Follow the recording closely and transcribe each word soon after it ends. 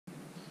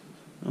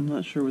I'm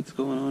not sure what's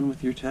going on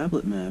with your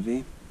tablet,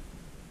 Mavi.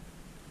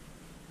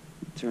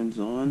 It turns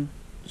on,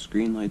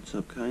 screen lights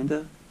up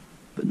kinda,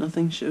 but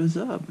nothing shows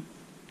up.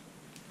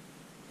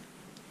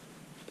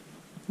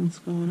 What's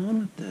going on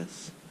with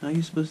this? How are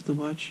you supposed to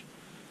watch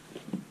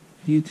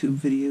YouTube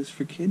videos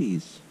for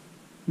kiddies?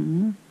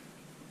 Now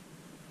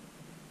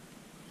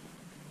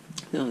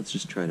let's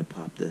just try to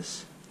pop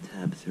this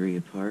tab 3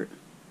 apart.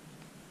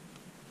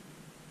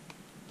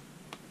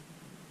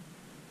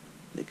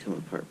 They come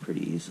apart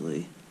pretty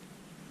easily.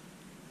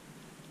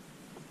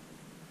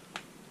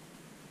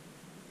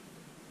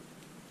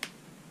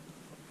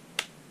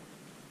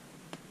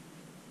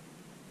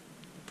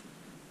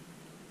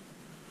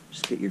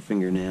 Just get your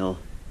fingernail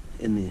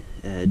in the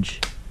edge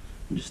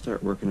and just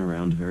start working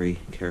around very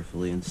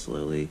carefully and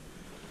slowly.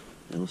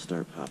 It'll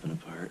start popping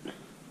apart.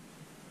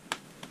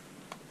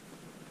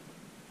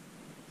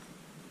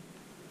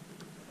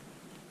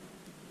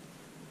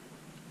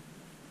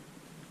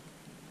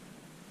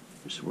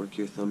 Just work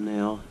your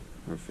thumbnail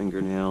or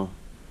fingernail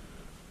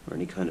or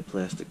any kind of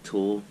plastic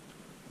tool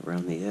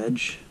around the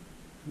edge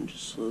and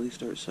just slowly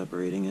start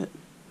separating it.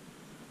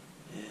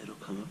 It'll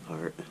come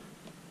apart.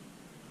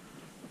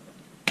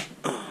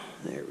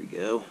 There we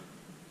go.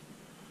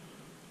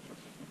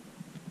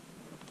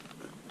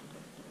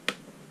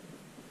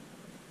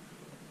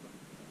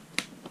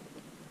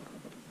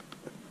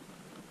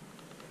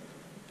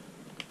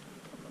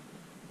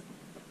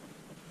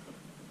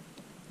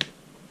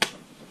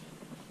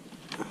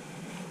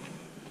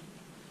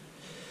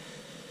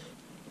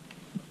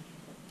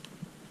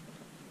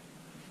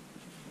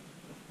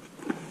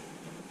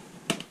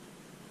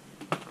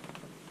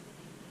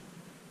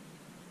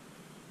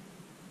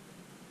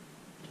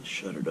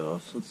 Shut it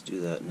off, so let's do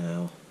that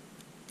now.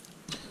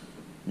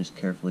 Just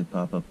carefully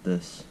pop up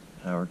this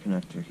power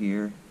connector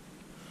here.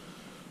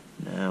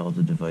 Now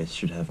the device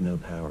should have no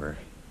power.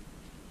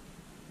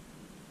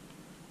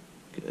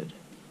 Good.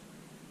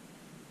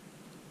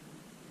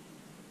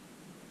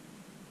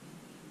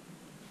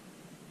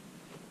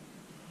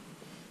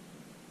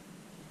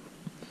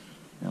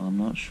 Now I'm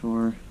not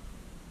sure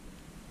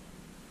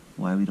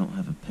why we don't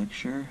have a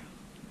picture.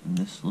 And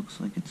this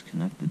looks like it's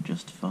connected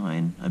just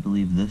fine. I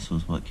believe this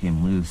was what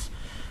came loose.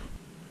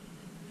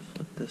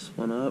 Flip this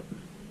one up.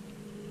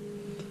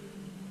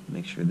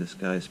 Make sure this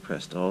guy's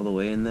pressed all the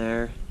way in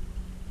there.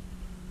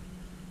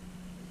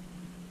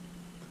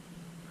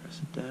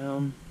 Press it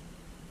down.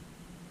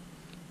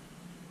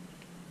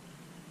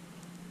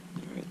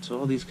 Alright, so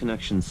all these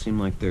connections seem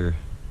like they're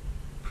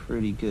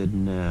pretty good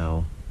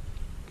now.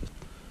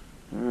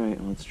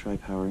 Alright, let's try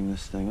powering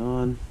this thing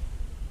on.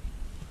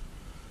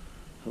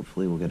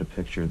 Hopefully we'll get a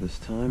picture this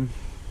time.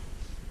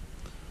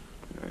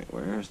 Alright,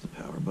 where's the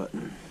power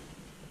button?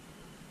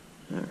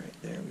 Alright,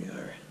 there we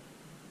are.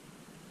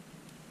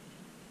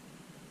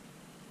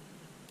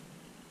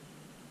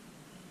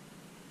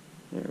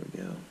 There we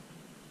go.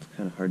 It's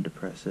kind of hard to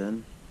press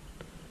in.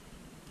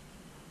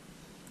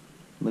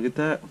 Look at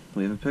that,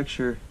 we have a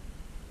picture.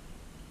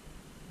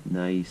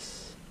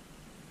 Nice.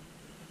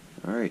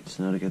 Alright,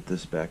 so now to get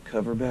this back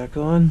cover back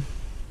on.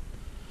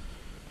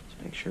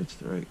 Make sure it's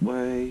the right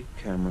way.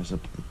 Camera's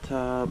up at the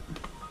top.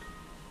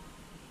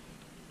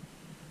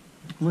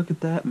 Look at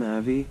that,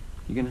 Mavi.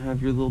 You're gonna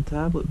have your little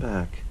tablet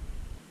back.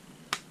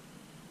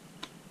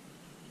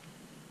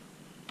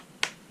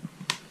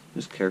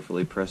 Just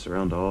carefully press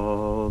around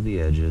all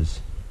the edges.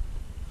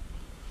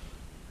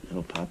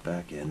 It'll pop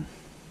back in.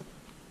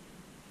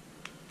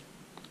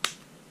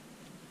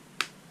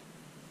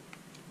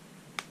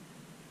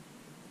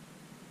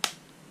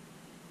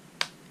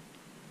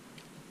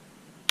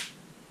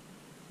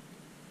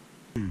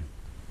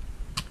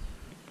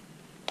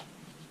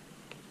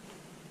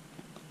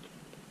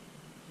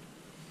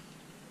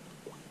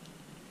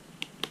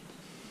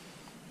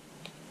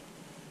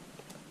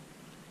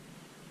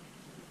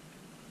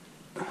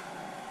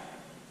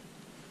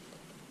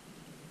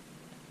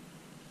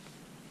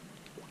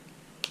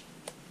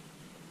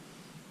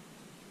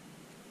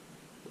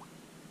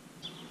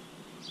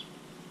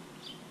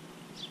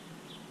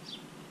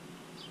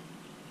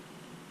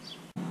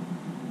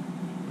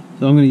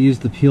 So I'm going to use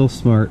the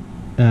peelsmart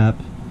app.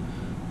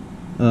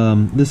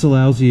 This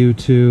allows you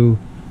to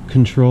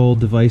control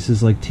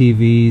devices like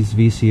TVs,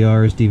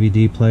 VCRs,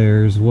 DVD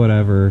players,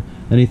 whatever,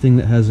 anything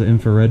that has an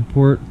infrared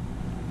port.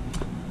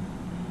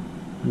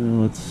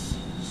 Now let's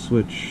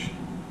switch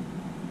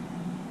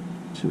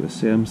to a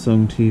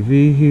Samsung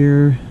TV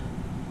here.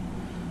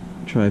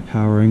 Try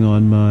powering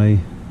on my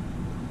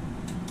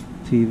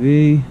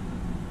TV.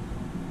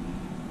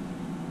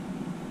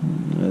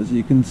 As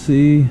you can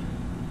see,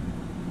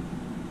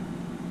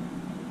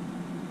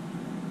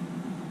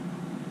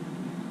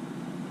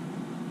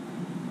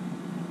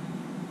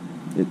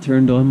 it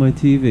turned on my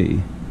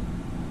TV.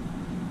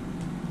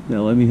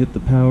 Now let me hit the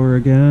power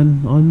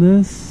again on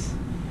this.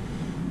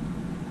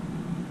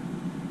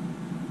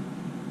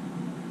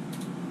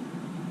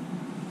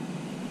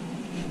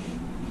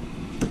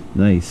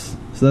 Nice.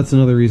 So that's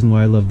another reason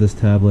why I love this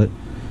tablet.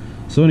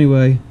 So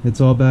anyway, it's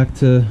all back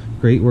to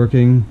great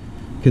working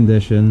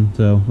condition,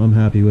 so I'm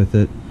happy with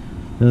it.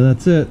 Now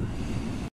that's it.